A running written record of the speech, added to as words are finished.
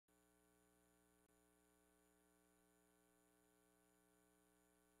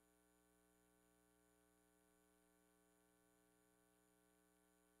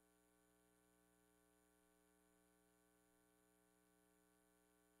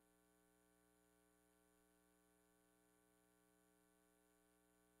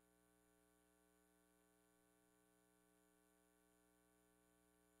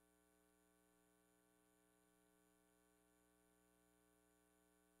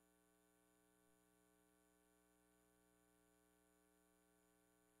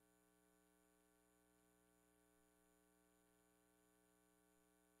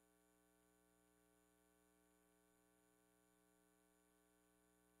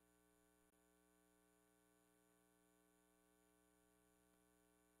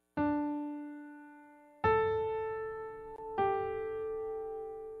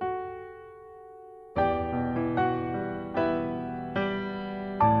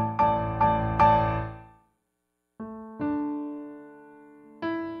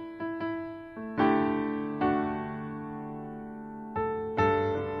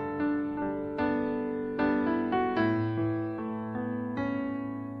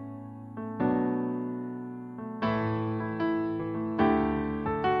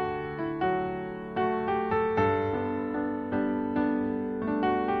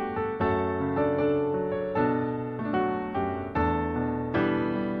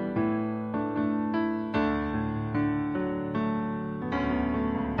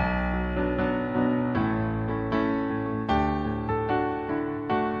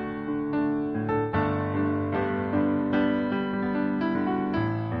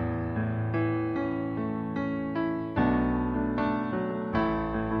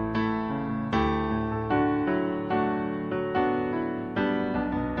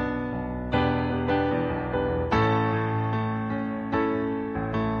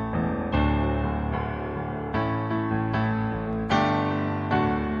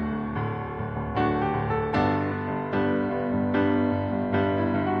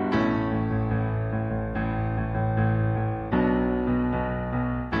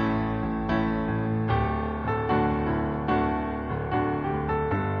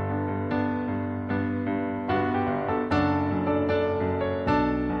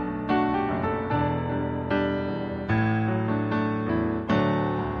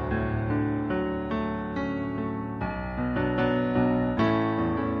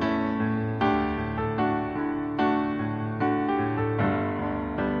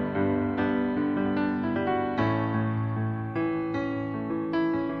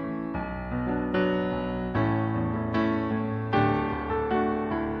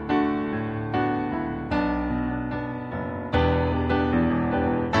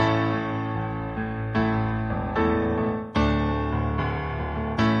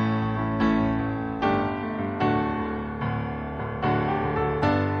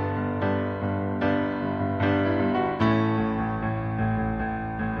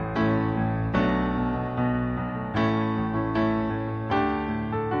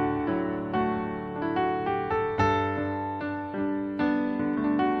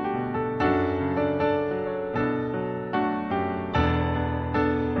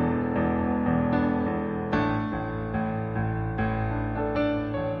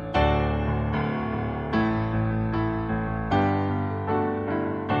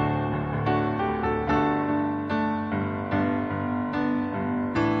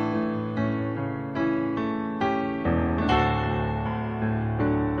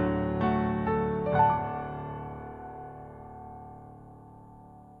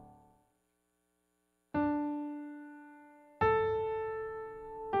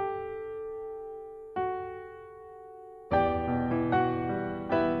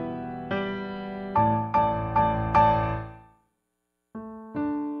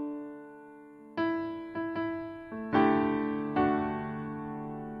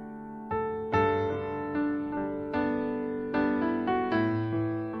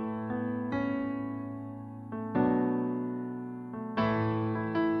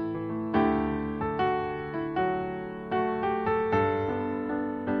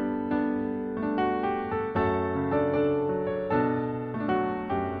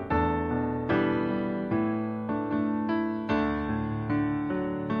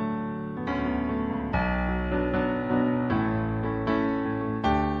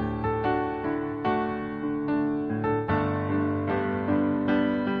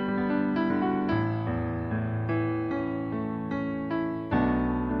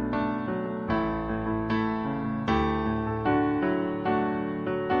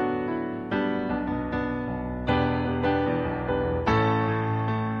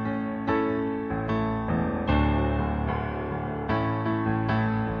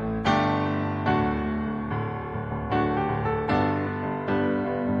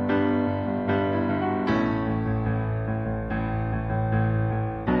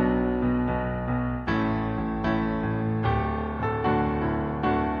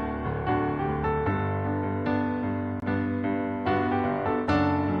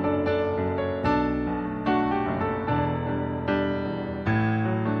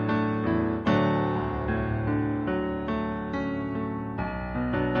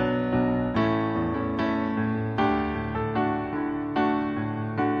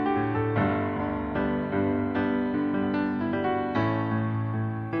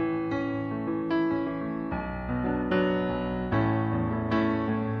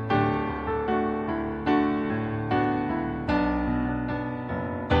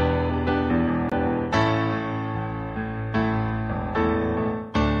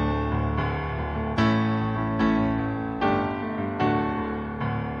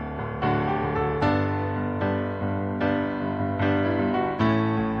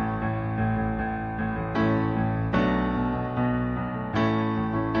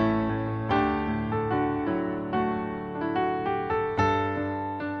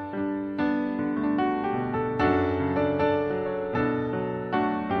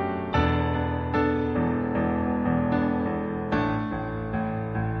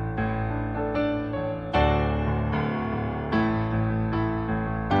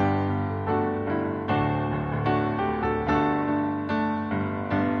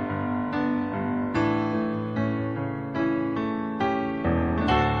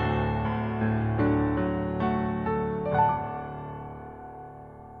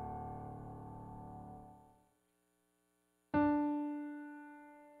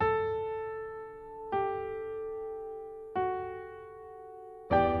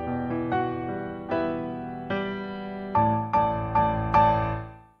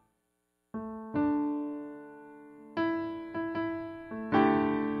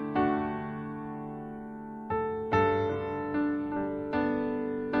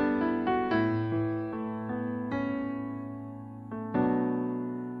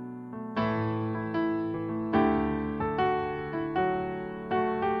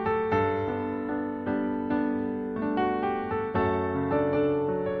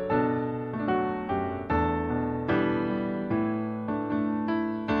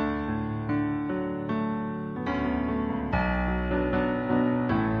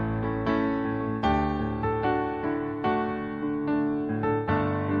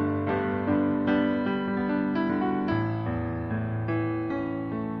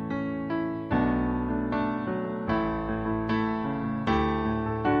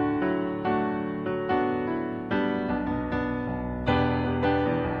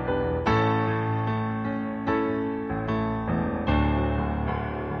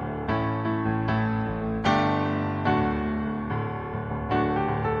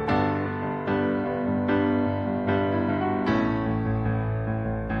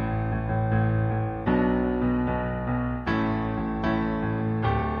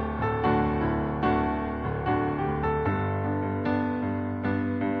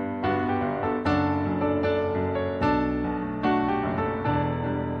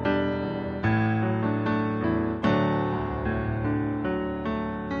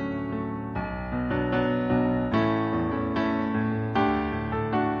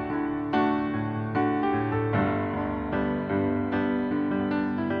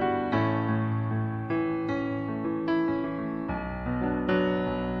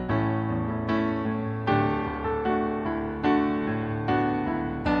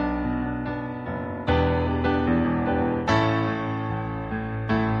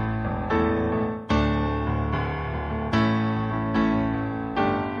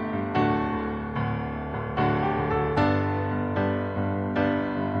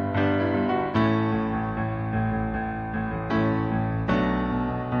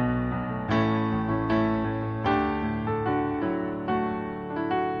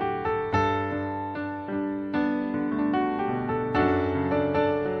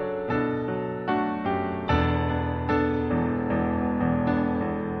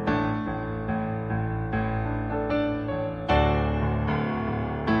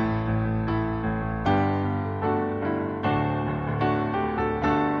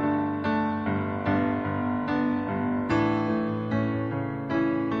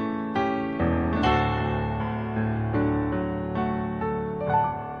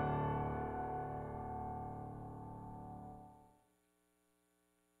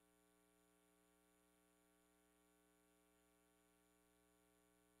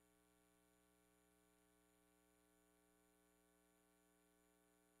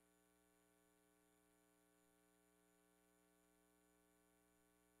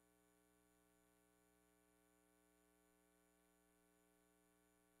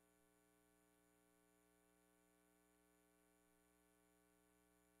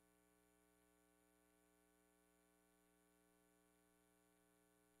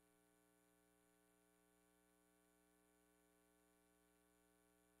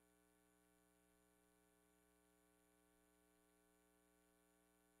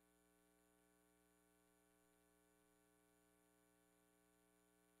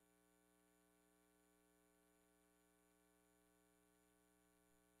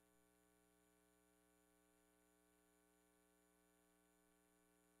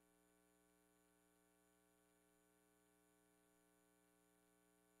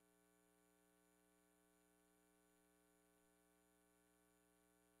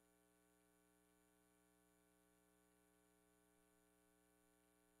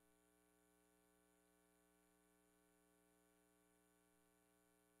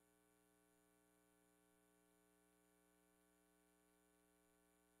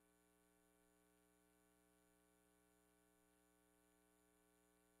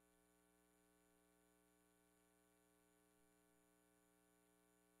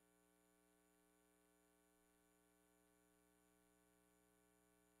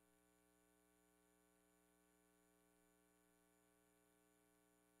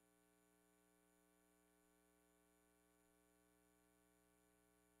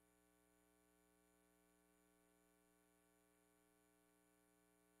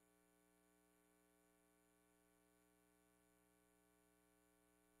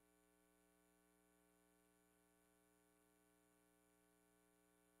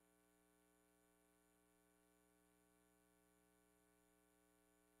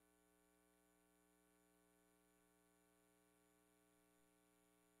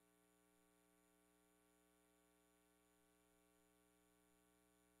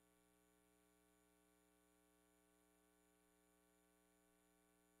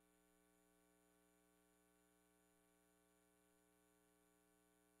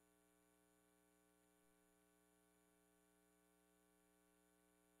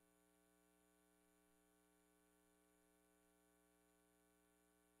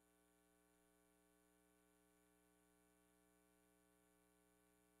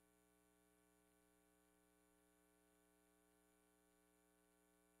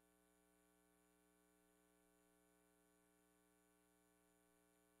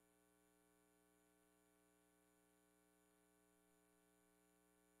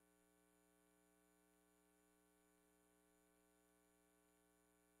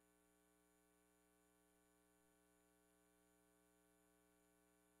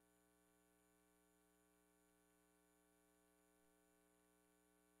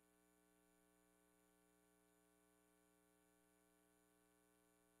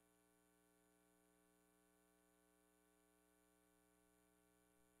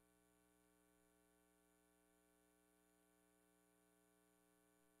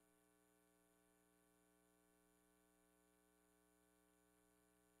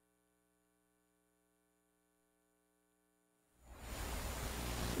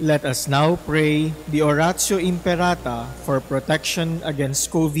Let us now pray the Oratio Imperata for protection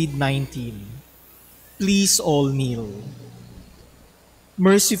against COVID-19. Please all kneel.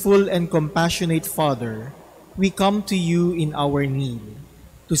 Merciful and compassionate Father, we come to you in our need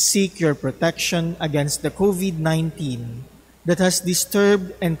to seek your protection against the COVID-19 that has disturbed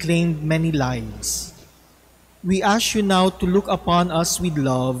and claimed many lives. We ask you now to look upon us with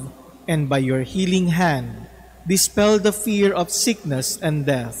love and by your healing hand, dispel the fear of sickness and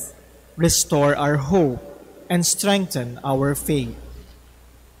death, restore our hope, and strengthen our faith.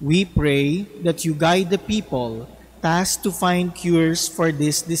 We pray that you guide the people tasked to find cures for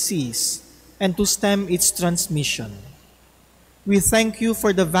this disease and to stem its transmission. We thank you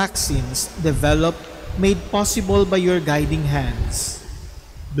for the vaccines developed, made possible by your guiding hands.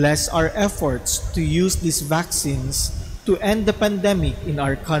 Bless our efforts to use these vaccines to end the pandemic in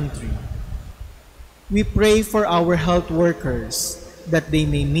our country. We pray for our health workers that they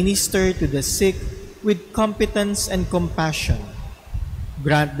may minister to the sick with competence and compassion.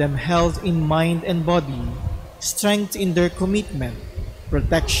 Grant them health in mind and body, strength in their commitment,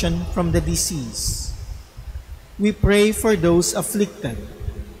 protection from the disease. We pray for those afflicted.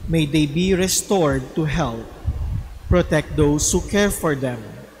 May they be restored to health. Protect those who care for them.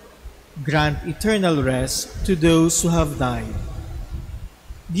 Grant eternal rest to those who have died.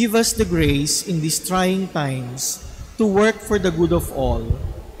 Give us the grace in these trying times to work for the good of all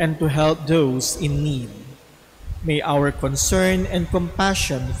and to help those in need. May our concern and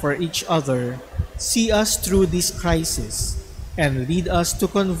compassion for each other see us through this crisis and lead us to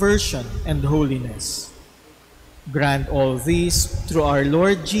conversion and holiness. Grant all this through our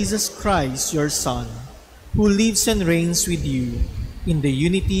Lord Jesus Christ, your Son, who lives and reigns with you in the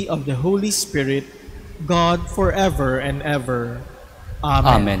unity of the Holy Spirit, God forever and ever.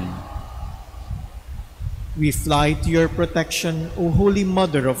 Amen. Amen. We fly to your protection, O Holy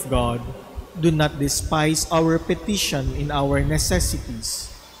Mother of God. Do not despise our petition in our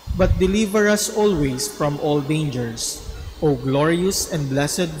necessities, but deliver us always from all dangers, O glorious and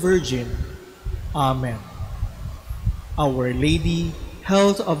blessed Virgin. Amen. Our Lady,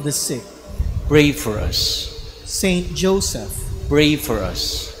 health of the sick, Pray for us. Saint Joseph, Pray for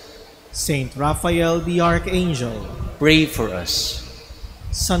us. Saint Raphael the Archangel, Pray for us.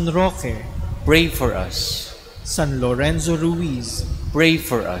 San Roque, Pray for us. San Lorenzo Ruiz, Pray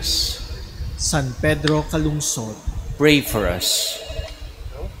for us. San Pedro Calungsod, Pray for us.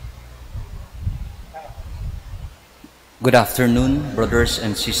 Good afternoon, brothers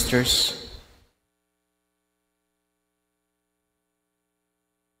and sisters.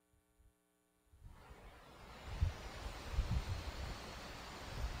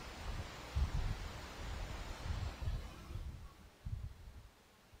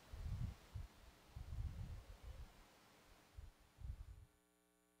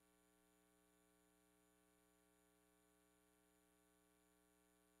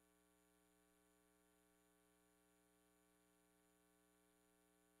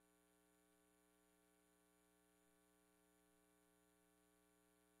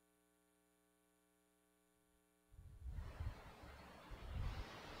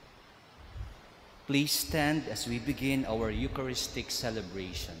 Please stand as we begin our Eucharistic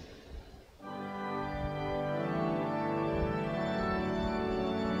celebration.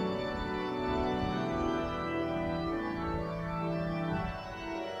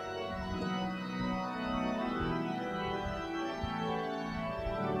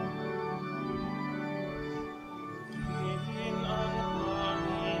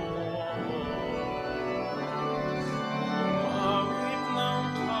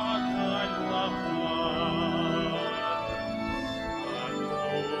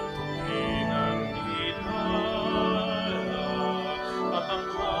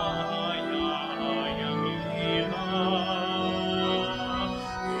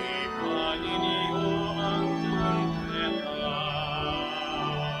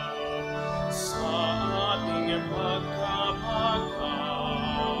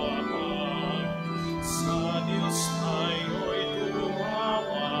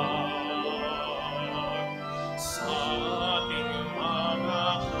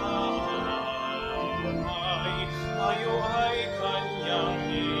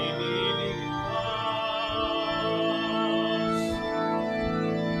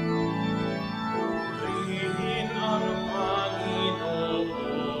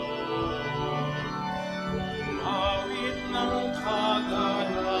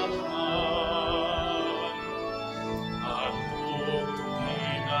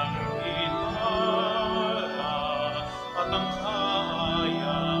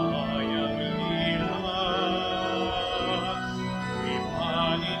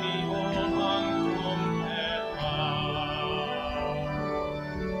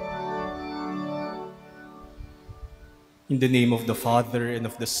 In the name of the Father, and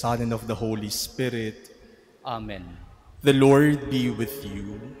of the Son, and of the Holy Spirit. Amen. The Lord be with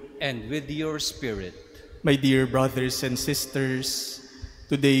you. And with your spirit. My dear brothers and sisters,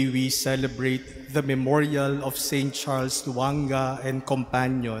 today we celebrate the memorial of Saint Charles Luanga and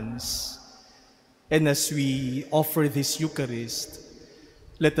companions. And as we offer this Eucharist,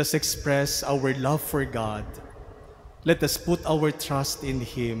 let us express our love for God. Let us put our trust in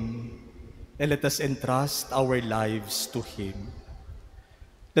Him, and let us entrust our lives to Him.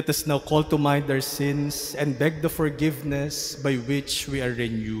 Let us now call to mind our sins and beg the forgiveness by which we are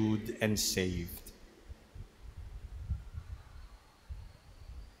renewed and saved.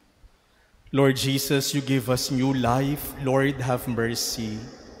 Lord Jesus, you give us new life. Lord, have mercy.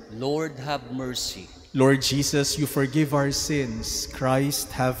 Lord, have mercy. Lord Jesus, you forgive our sins.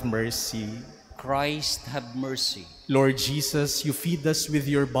 Christ, have mercy. Christ, have mercy. Lord Jesus, you feed us with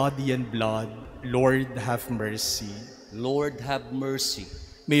your body and blood. Lord, have mercy. Lord, have mercy.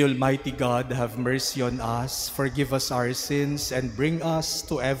 May Almighty God have mercy on us, forgive us our sins, and bring us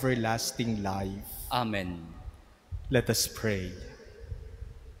to everlasting life. Amen. Let us pray.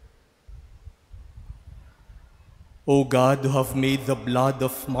 O God, who have made the blood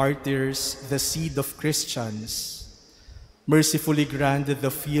of martyrs the seed of Christians, mercifully grant that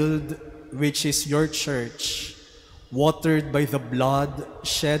the field which is your church, watered by the blood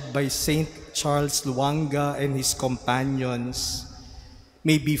shed by Saint Charles Luanga and his companions,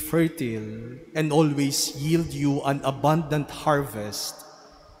 may be fertile and always yield you an abundant harvest.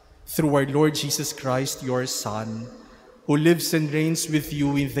 Through our Lord Jesus Christ, your Son, who lives and reigns with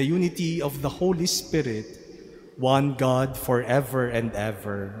you in the unity of the Holy Spirit, one God forever and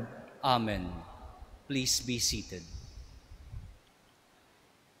ever. Amen. Please be seated.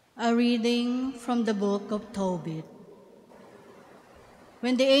 A reading from the book of Tobit.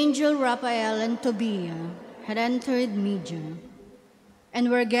 When the angel Raphael and Tobiah had entered Mysia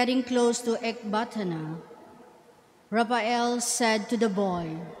and were getting close to Ecbatana, Raphael said to the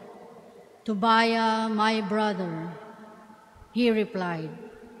boy, "Tobiah, my brother." He replied,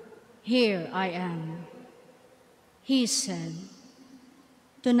 "Here I am." He said,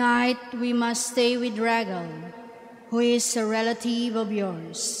 "Tonight we must stay with Reginald, who is a relative of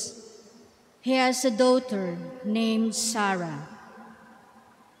yours. He has a daughter named Sarah."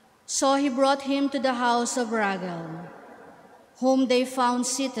 So he brought him to the house of Reginald, whom they found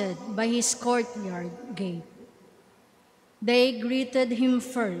seated by his courtyard gate. They greeted him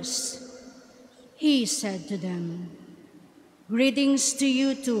first. He said to them, "Greetings to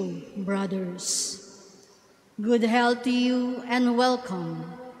you too, brothers. Good health to you and welcome."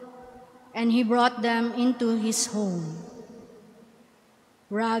 And he brought them into his home.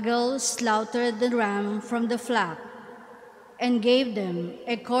 Reginald slaughtered the ram from the flock and gave them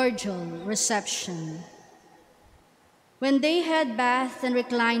a cordial reception. When they had bathed and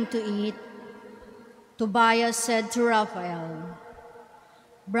reclined to eat, Tobiah said to Raphael,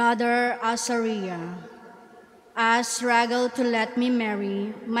 "Brother Azariah, ask Reginald to let me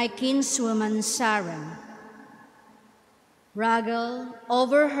marry my kinswoman Sarah." Reginald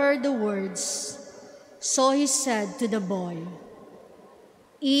overheard the words, so he said to the boy,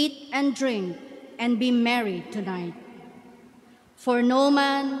 "Eat and drink and be merry tonight, for no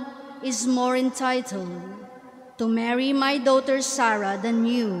man is more entitled to marry my daughter Sarah than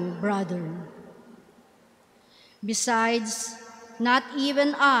you, brother. Besides, not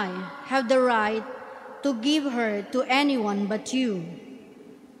even I have the right to give her to anyone but you,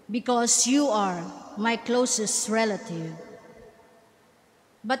 because you are my closest relative.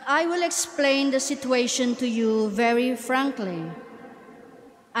 But I will explain the situation to you very frankly.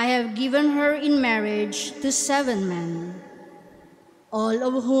 I have given her in marriage to 7 men, all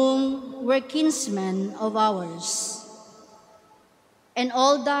of whom were kinsmen of ours, and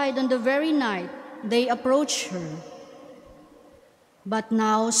all died on the very night they approached her. But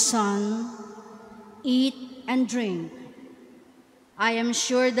now, son, eat and drink. I am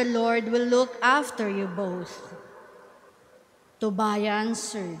sure the Lord will look after you both." Tobiah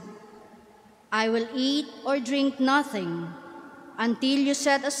answered, "I will eat or drink nothing until you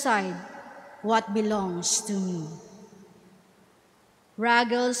set aside what belongs to me."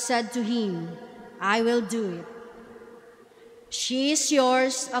 Reginald said to him, "I will do it. She is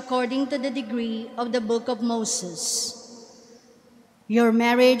yours according to the decree of the book of Moses. Your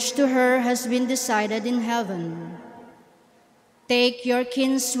marriage to her has been decided in heaven. Take your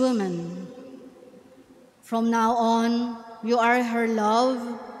kinswoman. From now on, you are her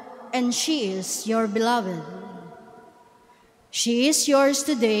love, and she is your beloved. She is yours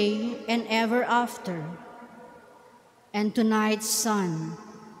today and ever after. And tonight, son,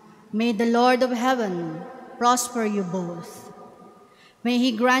 may the Lord of heaven prosper you both. May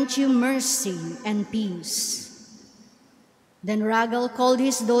he grant you mercy and peace. Then Raguel called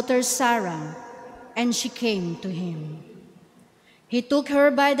his daughter Sarah, and she came to him. He took her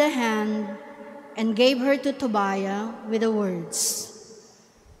by the hand and gave her to Tobiah with the words,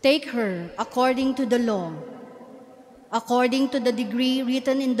 "Take her according to the law, according to the decree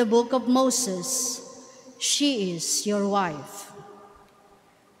written in the book of Moses. She is your wife.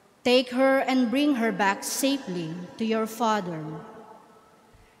 Take her and bring her back safely to your father.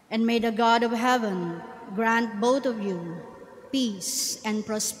 And may the God of heaven grant both of you peace and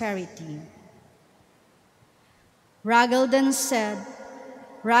prosperity." Raguel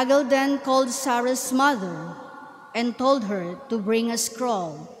then called Sarah's mother and told her to bring a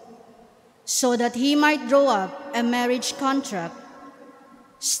scroll so that he might draw up a marriage contract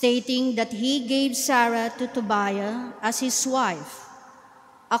stating that he gave Sarah to Tobiah as his wife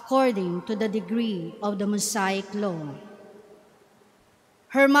according to the decree of the Mosaic law.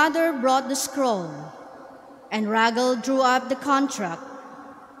 Her mother brought the scroll, and Raguel drew up the contract,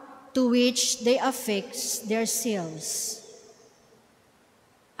 to which they affixed their seals.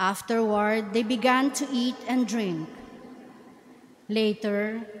 Afterward, they began to eat and drink.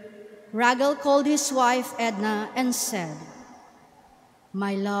 Later, Raguel called his wife Edna and said,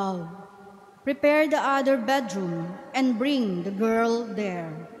 "My love, prepare the other bedroom and bring the girl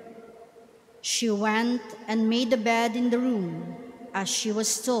there." She went and made the bed in the room as she was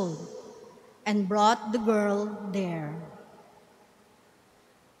told, and brought the girl there.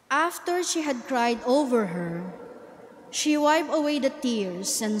 After she had cried over her, she wiped away the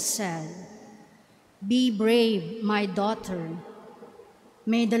tears and said, "Be brave, my daughter.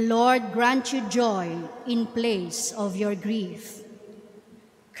 May the Lord grant you joy in place of your grief.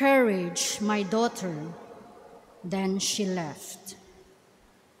 Courage, my daughter." Then she left.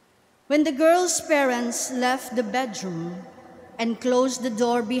 When the girl's parents left the bedroom and closed the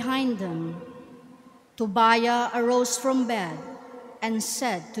door behind them, Tobiah arose from bed and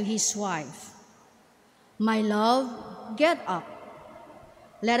said to his wife, "My love, get up.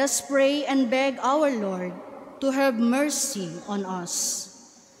 Let us pray and beg our Lord to have mercy on us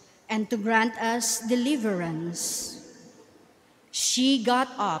and to grant us deliverance." She got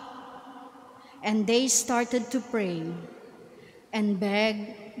up, and they started to pray and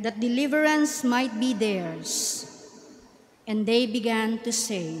beg that deliverance might be theirs. And they began to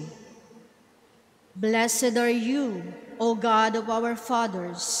say, "Blessed are you, O God of our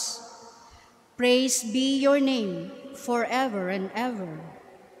fathers. Praised be your name forever and ever.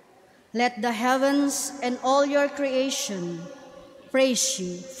 Let the heavens and all your creation praise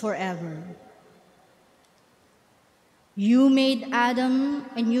you forever. You made Adam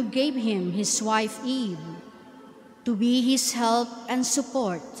and you gave him his wife Eve to be his help and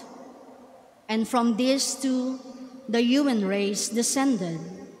support. And from these two, the human race descended.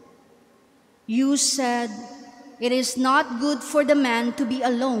 You said, 'It is not good for the man to be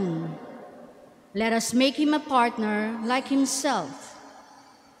alone. Let us make him a partner like himself.'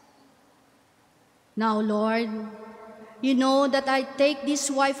 Now, Lord, you know that I take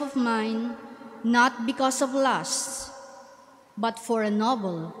this wife of mine not because of lust, but for a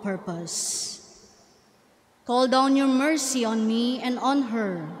noble purpose. Call down your mercy on me and on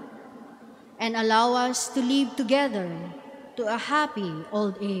her, and allow us to live together to a happy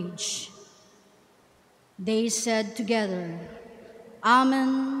old age." They said together,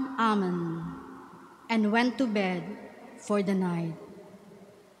 "Amen, Amen," and went to bed for the night.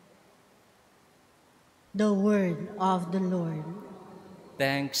 The word of the Lord.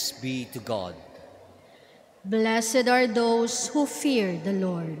 Thanks be to God. Blessed are those who fear the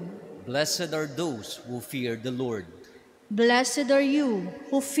Lord. Blessed are those who fear the Lord. Blessed are you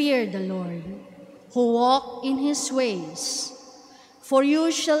who fear the Lord, who walk in his ways. For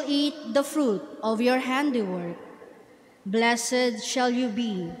you shall eat the fruit of your handiwork. Blessed shall you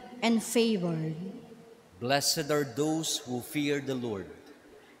be and favored. Blessed are those who fear the Lord.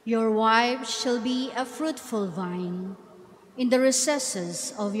 Your wife shall be a fruitful vine in the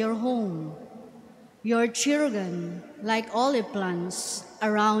recesses of your home. Your children like olive plants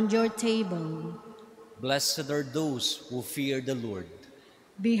around your table. Blessed are those who fear the Lord.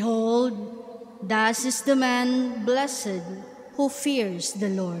 Behold, thus is the man blessed who fears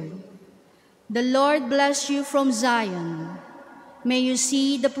the Lord. The Lord bless you from Zion. May you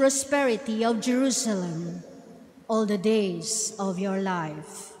see the prosperity of Jerusalem all the days of your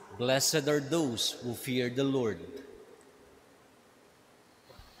life. Blessed are those who fear the Lord.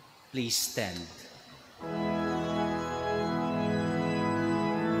 Please stand.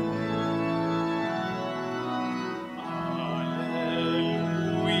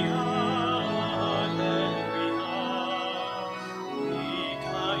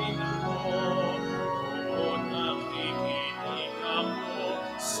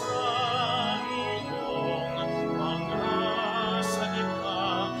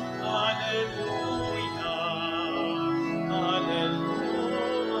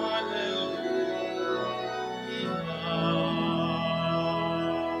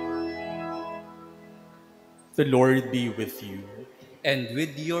 The Lord be with you. And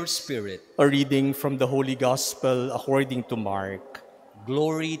with your spirit, A reading from the Holy Gospel according to Mark.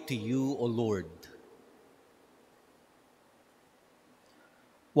 glory to you, O Lord.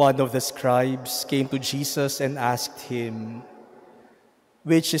 One of the scribes came to Jesus and asked him,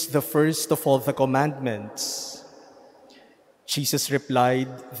 "Which is the first of all the commandments?" Jesus replied,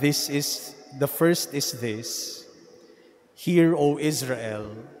 "The first is this: Hear, O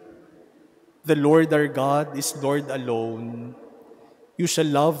Israel, the Lord our God is Lord alone. You shall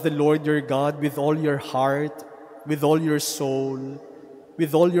love the Lord your God with all your heart, with all your soul,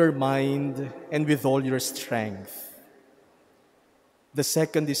 with all your mind, and with all your strength. The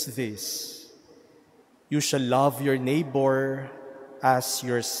second is this: you shall love your neighbor as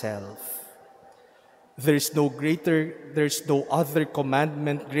yourself. There's no other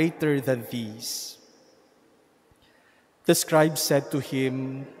commandment greater than these." The scribe said to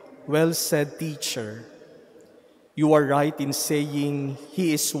him, "Well said, teacher. You are right in saying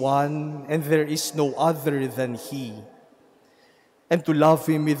He is one and there is no other than He. And to love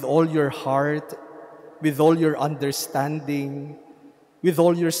Him with all your heart, with all your understanding, with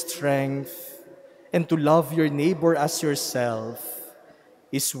all your strength, and to love your neighbor as yourself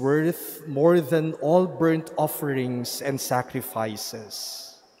is worth more than all burnt offerings and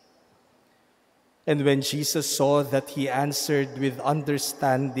sacrifices." And when Jesus saw that he answered with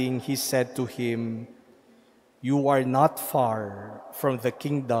understanding, he said to him, "You are not far from the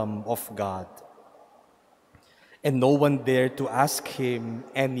kingdom of God." And no one dared to ask him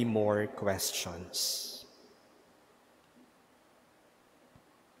any more questions.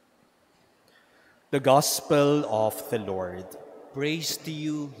 The Gospel of the Lord. Praise to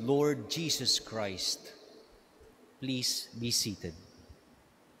you, Lord Jesus Christ. Please be seated.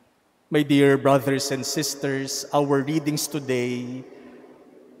 My dear brothers and sisters, our readings today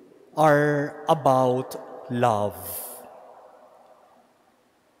are about love.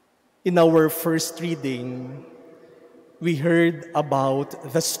 In our first reading, we heard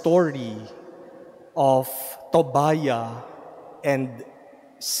about the story of Tobiah and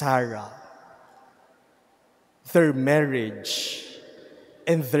Sarah, their marriage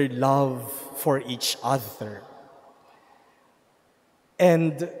and their love for each other.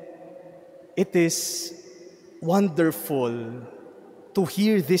 And it is wonderful to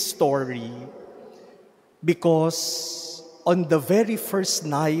hear this story because on the very first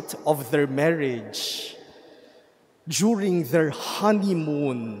night of their marriage, during their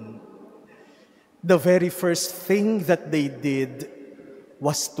honeymoon, the very first thing that they did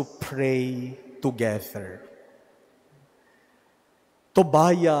was to pray together.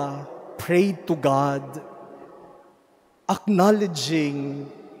 Tobiah prayed to God,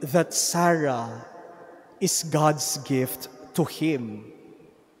 acknowledging that Sarah is God's gift to him.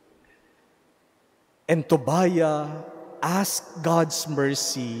 And Tobiah asked God's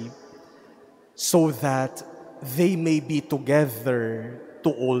mercy so that they may be together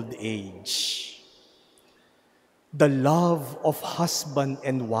to old age. The love of husband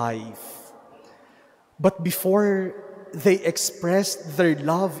and wife. But before they expressed their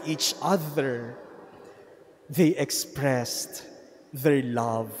love each other, they expressed their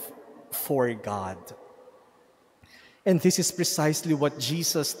love for God. And this is precisely what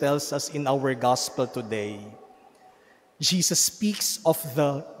Jesus tells us in our gospel today. Jesus speaks of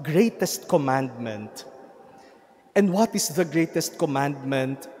the greatest commandment. And what is the greatest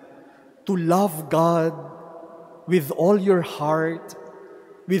commandment? To love God with all your heart,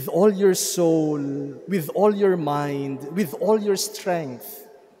 with all your soul, with all your mind, with all your strength,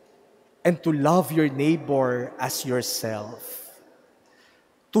 and to love your neighbor as yourself.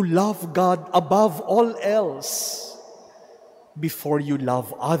 To love God above all else before you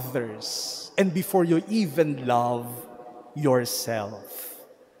love others and before you even love yourself.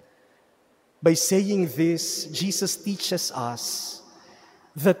 By saying this, Jesus teaches us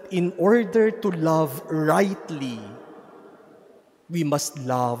that in order to love rightly, we must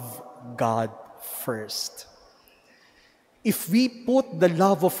love God first. If we put the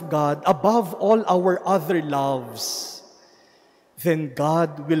love of God above all our other loves, then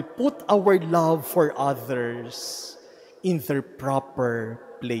God will put our love for others in their proper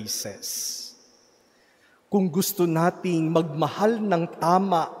places. Kung gusto nating magmahal ng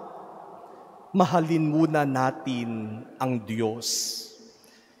tama, mahalin muna natin ang Diyos.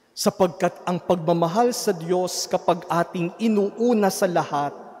 Sapagkat ang pagmamahal sa Diyos kapag ating inuuna sa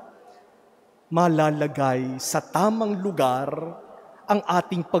lahat, malalagay sa tamang lugar ang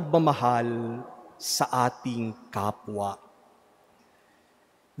ating pagmamahal sa ating kapwa.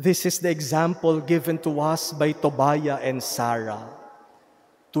 This is the example given to us by Tobiah and Sarah.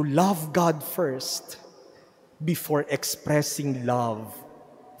 To love God first before expressing love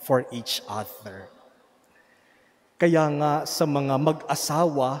for each other. Kaya nga sa mga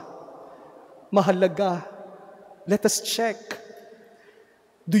mag-asawa, mahalaga, let us check.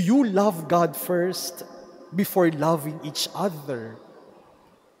 Do you love God first before loving each other?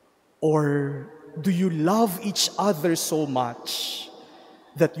 Or do you love each other so much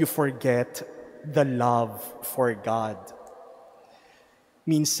that you forget the love for God?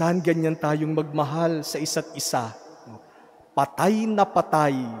 Minsan ganyan tayong magmahal sa isa't isa. Patay na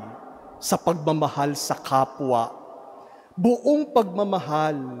patay sa pagmamahal sa kapwa. Buong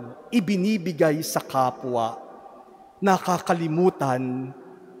pagmamahal ibinibigay sa kapwa. Nakakalimutan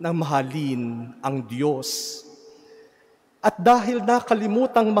na mahalin ang Diyos. At dahil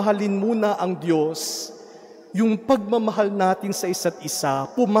nakalimutang mahalin muna ang Diyos, yung pagmamahal natin sa isa't isa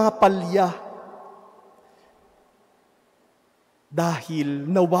pumapalya. Dahil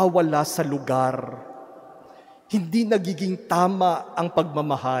nawawala sa lugar. Hindi nagiging tama ang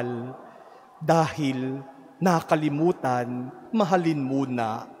pagmamahal dahil nakalimutan mahalin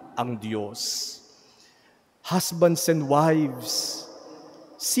muna ang Diyos. Husbands and wives,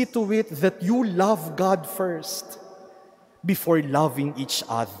 see to it that you love God first before loving each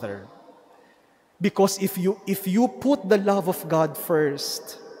other. Because if you put the love of God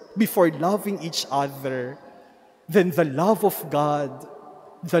first before loving each other, then the love of God,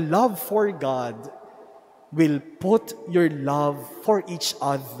 the love for God, will put your love for each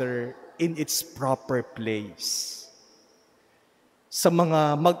other in its proper place. Sa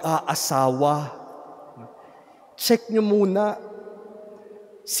mga mag-aasawa, check nyo muna,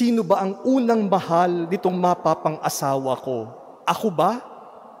 sino ba ang unang mahal nitong mapapang-asawa ko? Ako ba?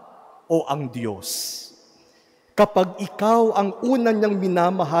 O ang Diyos? Kapag ikaw ang unang niyang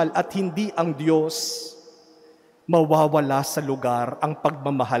minamahal at hindi ang Diyos, mawawala sa lugar ang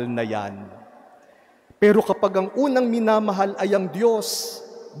pagmamahal na yan. Pero kapag ang unang minamahal ay ang Diyos,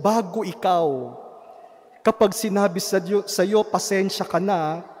 bago ikaw, kapag sinabi sa iyo, pasensya ka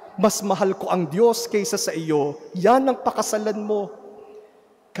na, mas mahal ko ang Diyos kaysa sa iyo, yan ang pakasalan mo.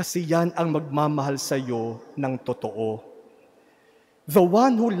 Kasi yan ang magmamahal sa iyo ng totoo. The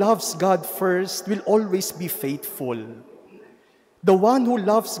one who loves God first will always be faithful. The one who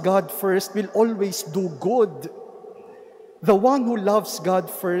loves God first will always do good. The one who loves God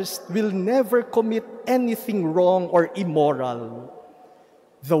first will never commit anything wrong or immoral.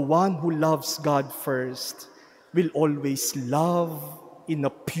 The one who loves God first will always love in a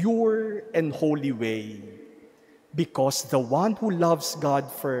pure and holy way. Because the one who loves God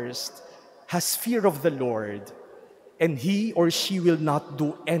first has fear of the Lord, and he or she will not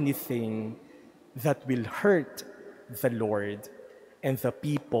do anything that will hurt the Lord and the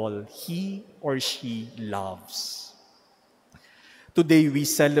people he or she loves. Today we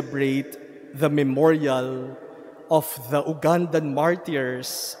celebrate the memorial of the Ugandan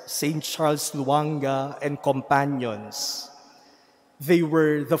martyrs, St. Charles Lwanga and companions. They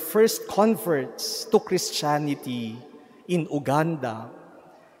were the first converts to Christianity in Uganda,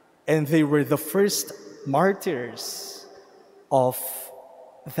 and they were the first martyrs of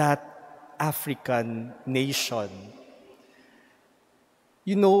that African nation.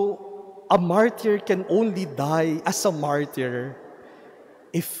 You know, a martyr can only die as a martyr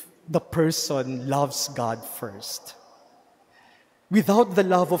if the person loves God first. Without the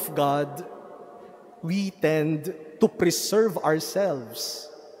love of God, we tend to preserve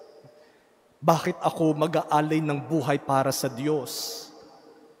ourselves. Bakit ako mag-aalay ng buhay para sa Diyos?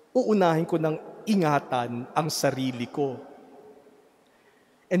 Uunahin ko ng ingatan ang sarili ko.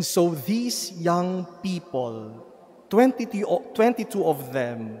 And so these young people, 22 of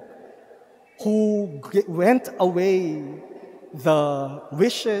them, who went away the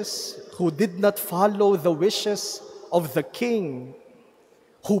wishes, who did not follow the wishes of the king,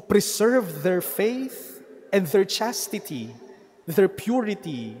 who preserved their faith and their chastity, their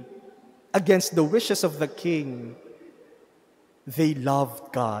purity against the wishes of the king, they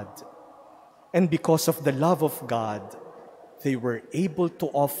loved God. And because of the love of God, they were able to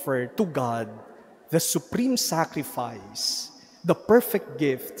offer to God the supreme sacrifice, the perfect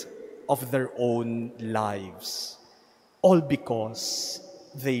gift of their own lives. All because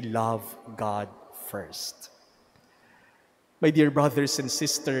they love God first. My dear brothers and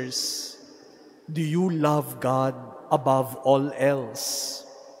sisters, do you love God above all else?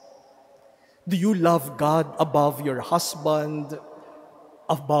 Do you love God above your husband,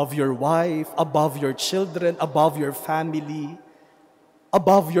 above your wife, above your children, above your family,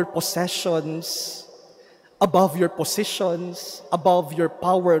 above your possessions, above your positions, above your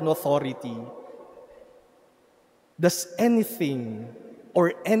power and authority? Does anything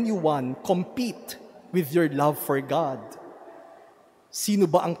or anyone compete with your love for God. Sino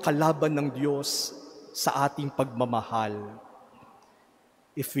ba ang kalaban ng Diyos sa ating pagmamahal?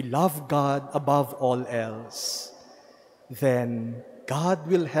 If we love God above all else, then God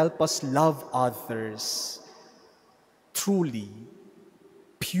will help us love others truly,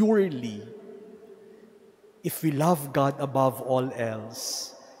 purely. If we love God above all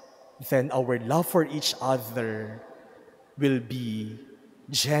else, then our love for each other will be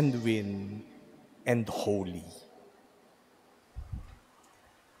genuine and holy.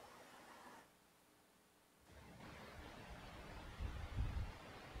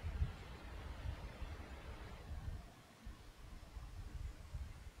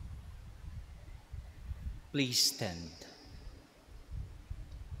 Please stand.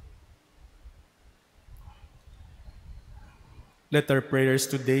 Let our prayers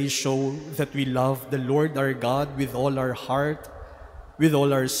today show that we love the Lord our God with all our heart, with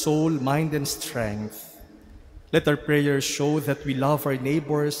all our soul, mind, and strength. Let our prayers show that we love our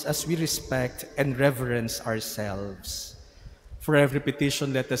neighbors as we respect and reverence ourselves. For every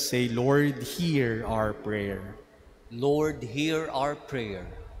petition, let us say, Lord, hear our prayer. Lord, hear our prayer.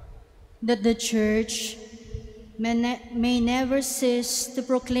 That the Church may never cease to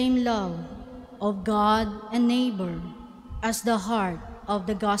proclaim love of God and neighbor as the heart of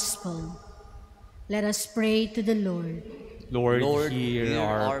the gospel. Let us pray to the Lord. Lord, hear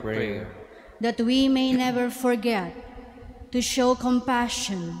our prayer. That we may never forget to show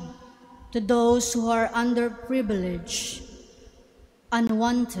compassion to those who are underprivileged,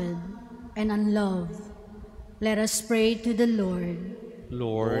 unwanted, and unloved. Let us pray to the Lord.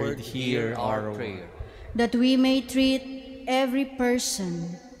 Lord, hear our prayer. That we may treat every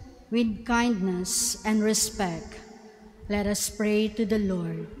person with kindness and respect. Let us pray to the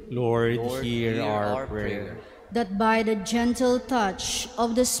Lord. Lord, hear our prayer. That by the gentle touch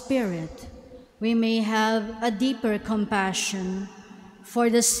of the Spirit, we may have a deeper compassion for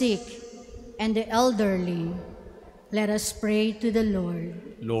the sick and the elderly. Let us pray to the Lord.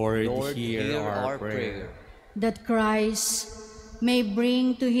 Lord, hear our prayer. That Christ may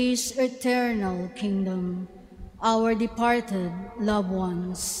bring to his eternal kingdom our departed loved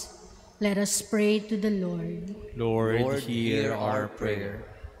ones. Let us pray to the Lord. Lord, hear our prayer.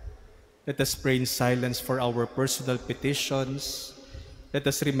 Let us pray in silence for our personal petitions. Let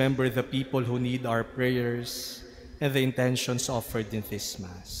us remember the people who need our prayers and the intentions offered in this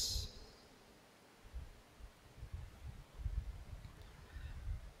Mass.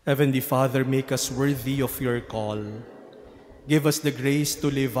 Heavenly Father, make us worthy of your call. Give us the grace to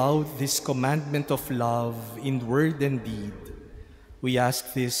live out this commandment of love in word and deed. We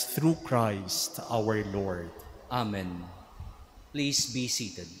ask this through Christ our Lord. Amen. Please be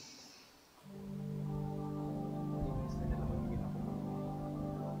seated.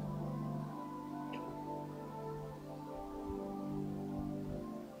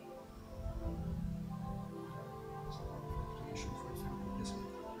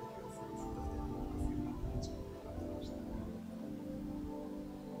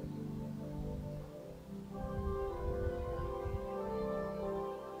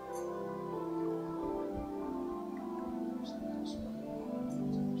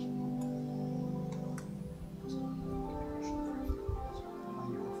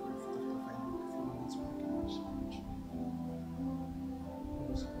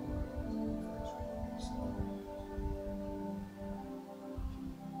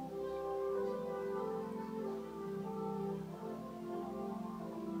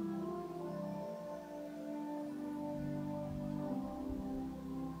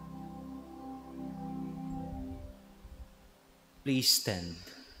 Please stand.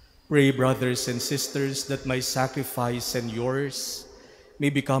 Pray, brothers and sisters, that my sacrifice and yours may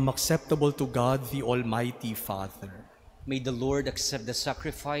become acceptable to God, the Almighty Father. May the Lord accept the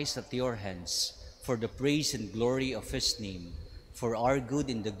sacrifice at your hands for the praise and glory of his name, for our good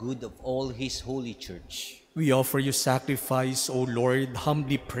and the good of all his holy church. We offer you sacrifice, O Lord,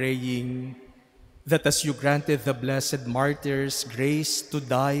 humbly praying that as you granted the blessed martyrs grace to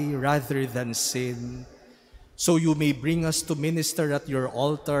die rather than sin, so you may bring us to minister at your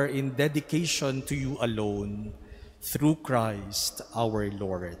altar in dedication to you alone, through Christ our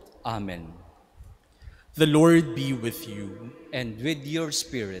Lord. Amen. The Lord be with you. And with your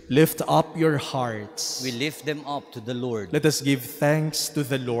spirit, Lift up your hearts. we lift them up to the Lord. Let us give thanks to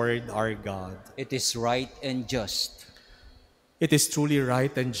the Lord our God. It is right and just. It is truly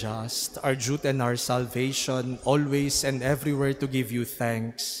right and just, our duty and our salvation, always and everywhere to give you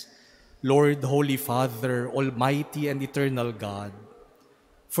thanks, Lord, Holy Father, Almighty and Eternal God,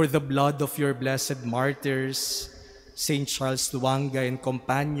 for the blood of your blessed martyrs, Saint Charles Luanga and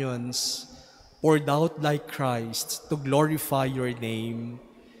companions, poured out like Christ to glorify your name,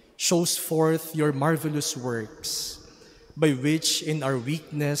 shows forth your marvelous works, by which in our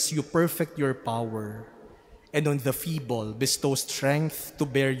weakness you perfect your power, and on the feeble bestow strength to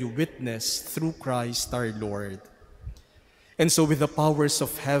bear you witness through Christ our Lord. And so with the powers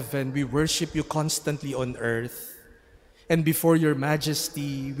of heaven, we worship you constantly on earth, and before your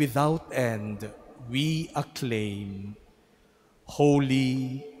majesty without end, we acclaim,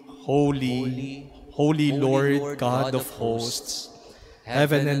 Holy, holy, holy Lord God of hosts,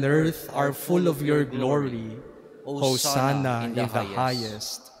 heaven and earth are full of your glory. Hosanna in the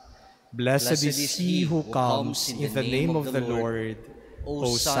highest. Blessed is he who comes in the name of the Lord.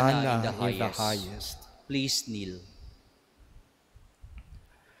 Hosanna in the highest. Please kneel.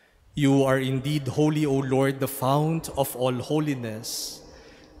 You are indeed holy, O Lord, the fount of all holiness.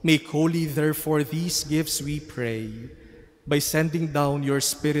 Make holy, therefore, these gifts, we pray, by sending down your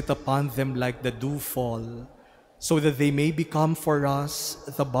Spirit upon them like the dewfall, so that they may become for us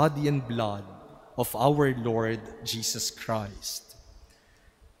the body and blood of our Lord Jesus Christ.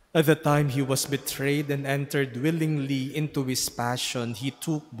 At the time he was betrayed and entered willingly into his passion, he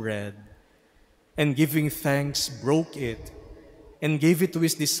took bread, and giving thanks, broke it, and gave it to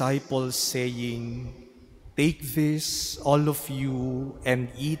his disciples, saying, "Take this, all of you, and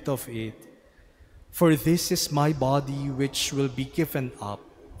eat of it, for this is my body which will be given up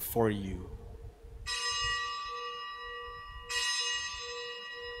for you."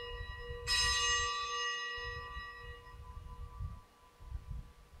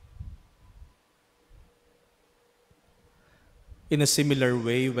 In a similar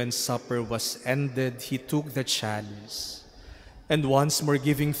way, when supper was ended, he took the chalice, and once more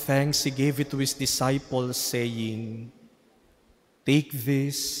giving thanks, he gave it to his disciples, saying, "Take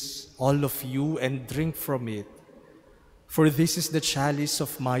this, all of you, and drink from it, for this is the chalice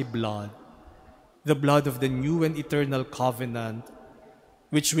of my blood, the blood of the new and eternal covenant,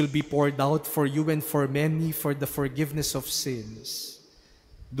 which will be poured out for you and for many for the forgiveness of sins.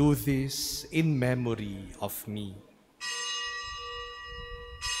 Do this in memory of me."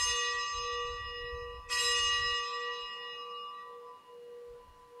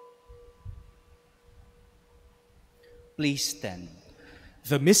 Please stand.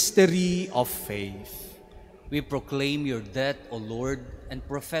 The mystery of faith. We proclaim your death, O Lord, and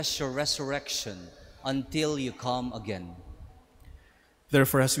profess your resurrection until you come again.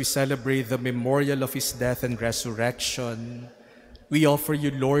 Therefore, as we celebrate the memorial of his death and resurrection, we offer you,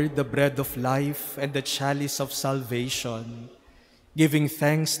 Lord, the bread of life and the chalice of salvation, giving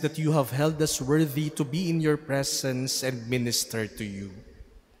thanks that you have held us worthy to be in your presence and minister to you.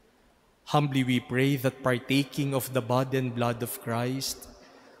 Humbly we pray that partaking of the body and blood of Christ,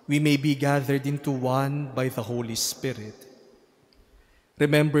 we may be gathered into one by the Holy Spirit.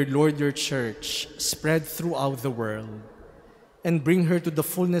 Remember, Lord, your church spread throughout the world, and bring her to the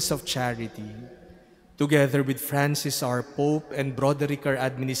fullness of charity, together with Francis our Pope and Broderick our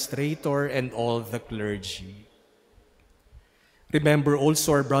Administrator and all the clergy. Remember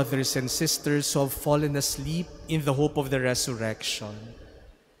also our brothers and sisters who have fallen asleep in the hope of the resurrection,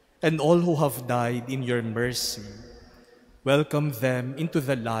 and all who have died in your mercy. Welcome them into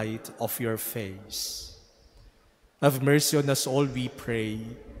the light of your face. Have mercy on us all, we pray,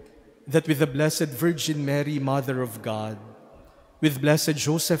 that with the Blessed Virgin Mary, Mother of God, with Blessed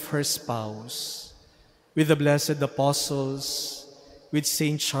Joseph, her spouse, with the blessed apostles, with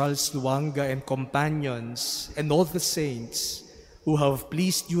Saint Charles Luanga and companions, and all the saints who have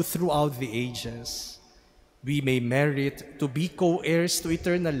pleased you throughout the ages, we may merit to be co-heirs to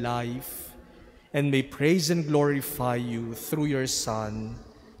eternal life, and may praise and glorify you through your Son,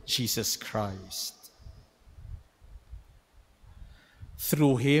 Jesus Christ.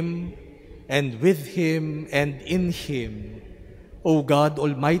 Through him, and with him, and in him, O God,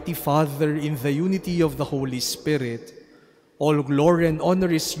 Almighty Father, in the unity of the Holy Spirit, all glory and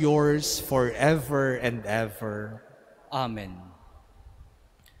honor is yours forever and ever. Amen.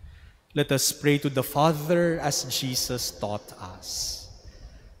 Let us pray to the Father as Jesus taught us.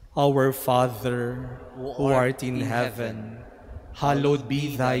 Our Father, who art in heaven, hallowed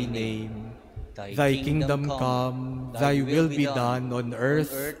be thy name. Thy kingdom come, thy will be done on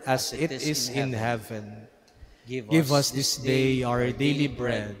earth as it is in heaven. Give us this day our daily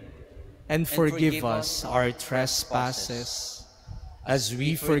bread, and forgive us our trespasses, as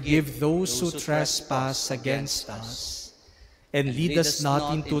we forgive those who trespass against us. And lead us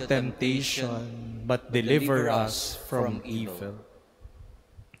not into temptation, but deliver us from evil.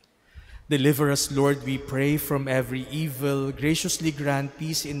 Deliver us, Lord, we pray, from every evil. Graciously grant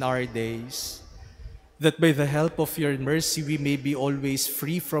peace in our days, that by the help of your mercy we may be always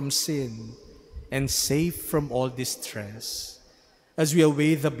free from sin and safe from all distress, as we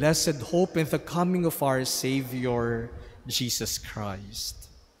await the blessed hope and the coming of our Savior, Jesus Christ.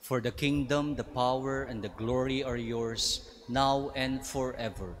 For the kingdom, the power, and the glory are yours, now and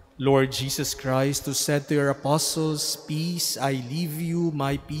forever. Lord Jesus Christ, who said to your apostles, "Peace I leave you,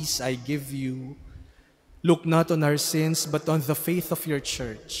 my peace I give you," look not on our sins, but on the faith of your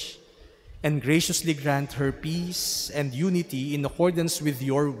church, and graciously grant her peace and unity in accordance with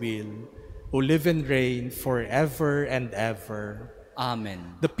your will, who live and reign forever and ever.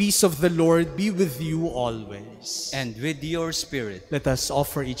 Amen. The peace of the Lord be with you always. And with your spirit. Let us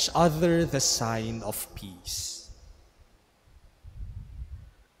offer each other the sign of peace.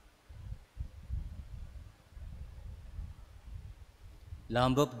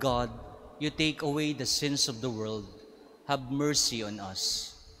 Lamb of God, you take away the sins of the world. Have mercy on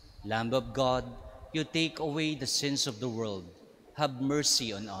us. Lamb of God, you take away the sins of the world. Have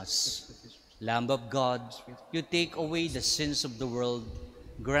mercy on us. Lamb of God, you take away the sins of the world.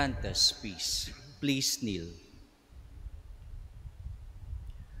 Grant us peace. Please kneel.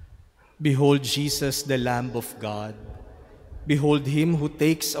 Behold Jesus, the Lamb of God. Behold him who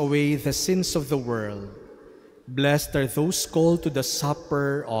takes away the sins of the world. Blessed are those called to the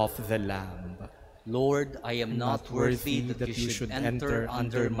supper of the Lamb. Lord, I am not worthy that you should enter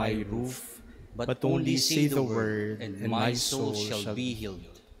under my roof, but only say the word, and my soul shall be healed.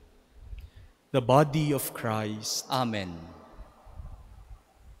 The body of Christ. Amen.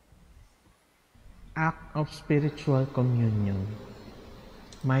 Act of spiritual communion.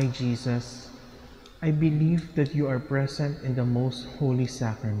 My Jesus, I believe that you are present in the most holy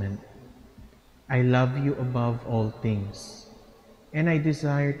sacrament. I love you above all things, and I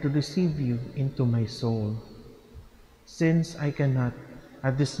desire to receive you into my soul. Since I cannot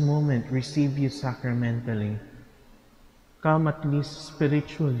at this moment receive you sacramentally, come at least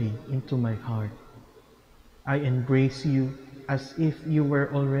spiritually into my heart. I embrace you as if you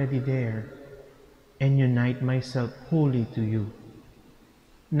were already there, and unite myself wholly to you.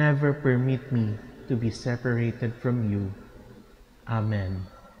 Never permit me to be separated from you.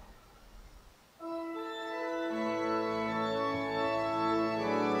 Amen.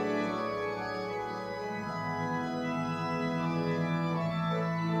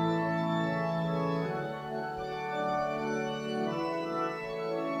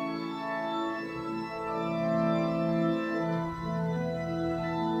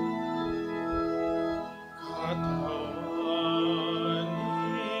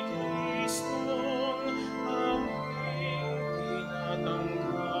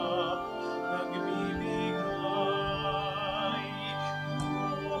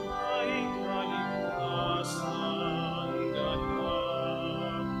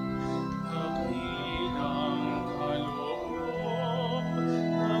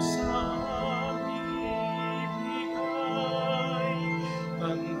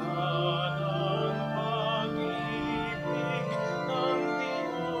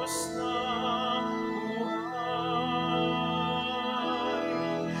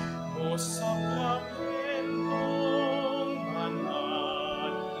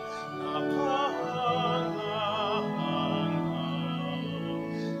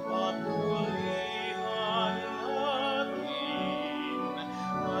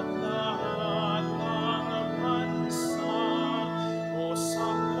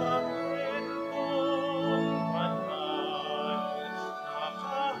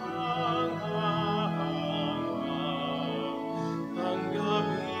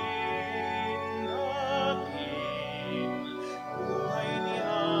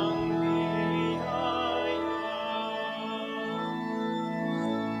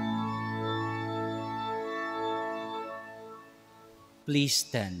 Please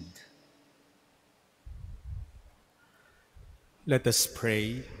stand. Let us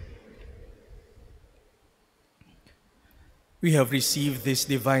pray. We have received this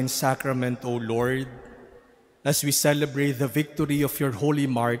divine sacrament, O Lord, as we celebrate the victory of your holy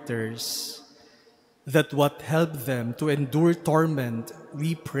martyrs, that what helped them to endure torment,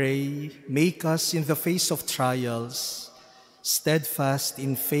 we pray, make us in the face of trials, steadfast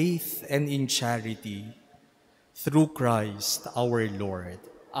in faith and in charity, through Christ our Lord.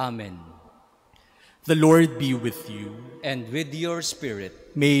 Amen. The Lord be with you. And with your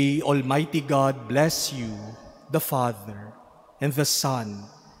spirit. May Almighty God bless you, the Father, and the Son,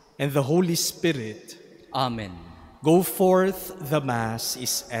 and the Holy Spirit. Amen. Go forth, the Mass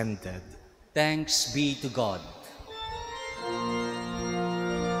is ended. Thanks be to God.